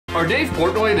Are Dave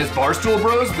Portnoy and his Barstool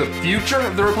bros the future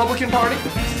of the Republican Party?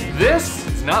 This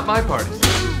is Not My Party.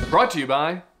 Brought to you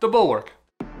by the Bulwark.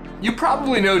 You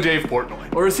probably know Dave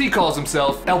Portnoy, or as he calls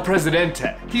himself, El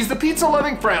Presidente. He's the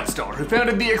pizza-loving frat star who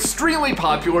founded the extremely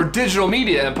popular digital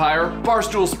media empire,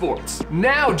 Barstool Sports.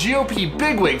 Now GOP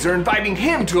bigwigs are inviting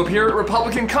him to appear at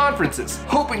Republican conferences,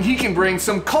 hoping he can bring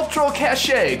some cultural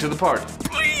cachet to the party.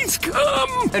 Please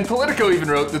come! And Politico even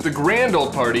wrote that the grand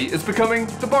old party is becoming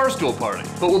the Barstool Party.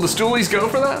 But will the Stoolies go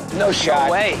for that? No shot.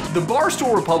 No way. The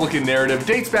Barstool Republican narrative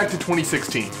dates back to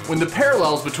 2016, when the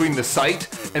parallels between the site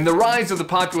and the rise of the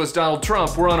populist Donald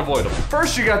Trump were unavoidable.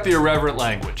 First, you got the irreverent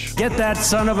language. Get that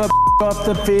son of a off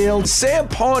the field. Sam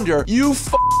Ponder, you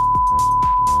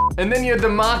And then you had the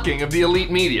mocking of the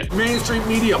elite media. Mainstream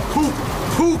media, poop.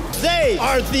 They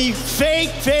are the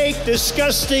fake,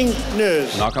 disgusting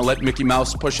news. We're not gonna let Mickey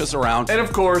Mouse push us around. And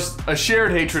of course, a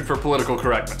shared hatred for political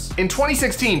correctness. In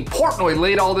 2016, Portnoy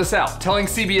laid all this out, telling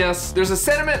CBS there's a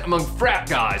sentiment among frat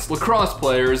guys, lacrosse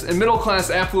players, and middle-class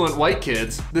affluent white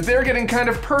kids that they're getting kind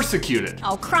of persecuted.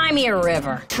 Oh, cry me a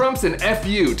river. Trump's an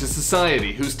FU to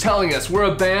society who's telling us we're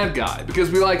a bad guy because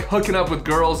we like hooking up with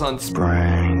girls on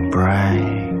Brain.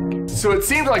 So it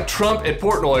seemed like Trump and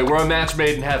Portnoy were a match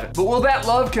made in heaven. But will that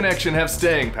love connection have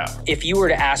staying power? If you were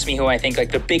to ask me who I think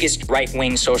like the biggest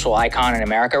right-wing social icon in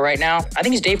America right now, I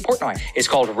think it's Dave Portnoy. It's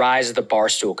called Rise of the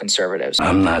Barstool Conservatives.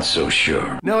 I'm not so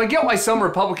sure. Now I get why some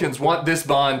Republicans want this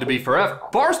bond to be forever.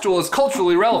 Barstool is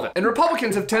culturally relevant, and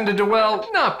Republicans have tended to, well,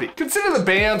 not be. Consider the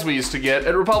bands we used to get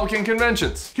at Republican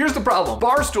conventions. Here's the problem.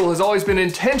 Barstool has always been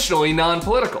intentionally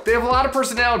non-political. They have a lot of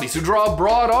personalities who draw a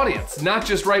broad audience, not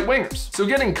just right-wingers. So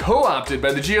getting co-opted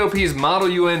by the GOP's Model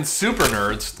UN super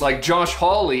nerds like Josh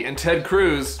Hawley and Ted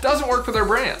Cruz doesn't work for their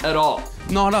brand at all.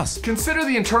 Not us. Consider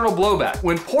the internal blowback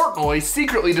when Portnoy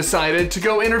secretly decided to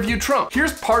go interview Trump.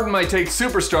 Here's Pardon My Take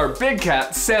superstar Big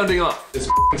Cat sounding off. This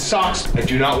sucks. I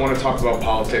do not want to talk about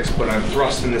politics, but I'm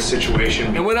thrust in this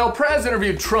situation. And when El Prez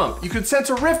interviewed Trump, you could sense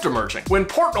a rift emerging. When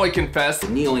Portnoy confessed,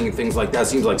 kneeling and things like that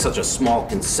seems like such a small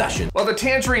concession. While the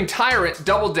tangerine tyrant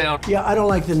doubled down. Yeah, I don't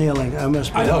like the kneeling. I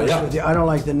must be honest with you. I don't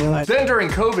like the kneeling. Then during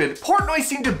COVID, Portnoy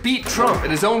seemed to beat Trump at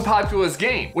his own populist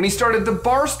game when he started the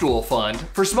Barstool Fund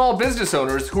for small business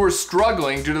owners who are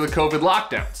struggling due to the COVID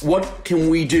lockdowns. What can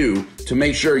we do to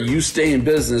make sure you stay in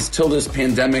business till this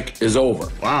pandemic is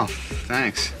over? Wow,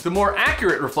 thanks. The more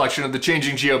accurate reflection of the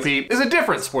changing GOP is a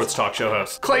different sports talk show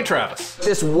host, Clay Travis.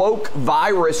 This woke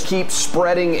virus keeps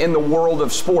spreading in the world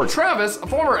of sports. Travis, a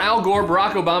former Al Gore,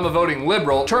 Barack Obama voting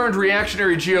liberal turned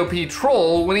reactionary GOP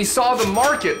troll when he saw the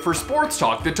market for sports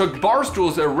talk that took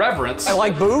Barstool's irreverence. I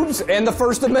like boobs and the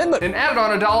First Amendment. And added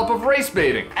on a dollop of race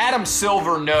baiting. Adam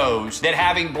Silver knows that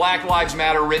having Black Lives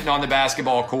Matter written on the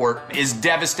basketball court is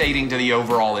devastating to the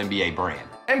overall NBA brand.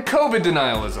 And COVID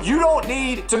denialism. You don't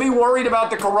need to be worried about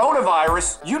the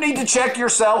coronavirus. You need to check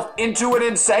yourself into an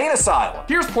insane asylum.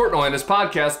 Here's Portnoy in his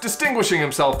podcast distinguishing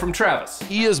himself from Travis.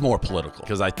 He is more political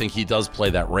because I think he does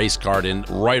play that race card in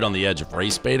right on the edge of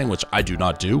race baiting, which I do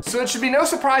not do. So it should be no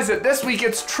surprise that this week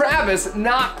it's Travis,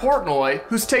 not Portnoy,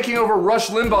 who's taking over Rush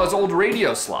Limbaugh's old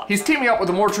radio slot. He's teaming up with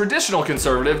a more traditional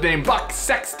conservative named Buck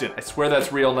Sexton. I swear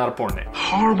that's real, not a porn name.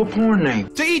 Horrible porn name.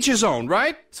 To each his own,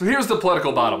 right? So here's the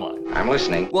political bottom line. I'm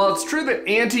listening. Well, it's true that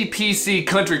anti-PC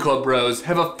country club bros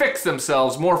have affixed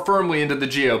themselves more firmly into the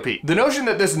GOP. The notion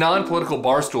that this non-political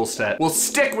Barstool set will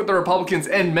stick with the Republicans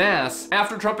en masse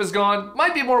after Trump is gone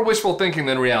might be more wishful thinking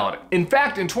than reality. In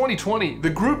fact, in 2020, the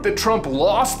group that Trump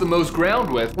lost the most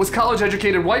ground with was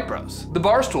college-educated white bros, the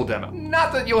Barstool demo.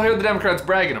 Not that you'll hear the Democrats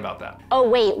bragging about that. Oh,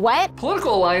 wait, what?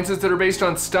 Political alliances that are based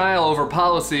on style over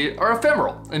policy are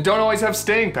ephemeral and don't always have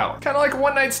staying power, kind of like a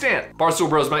one-night stand. Barstool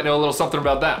bros might know a little something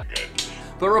about that.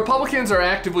 But Republicans are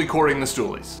actively courting the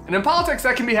Stoolies. And in politics,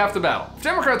 that can be half the battle. If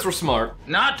Democrats were smart,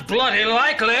 Not bloody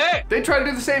likely. they'd try to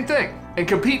do the same thing and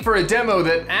compete for a demo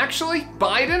that actually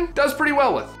Biden does pretty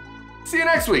well with. See you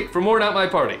next week for more Not My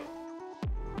Party.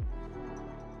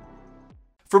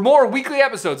 For more weekly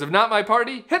episodes of Not My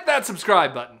Party, hit that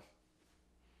subscribe button.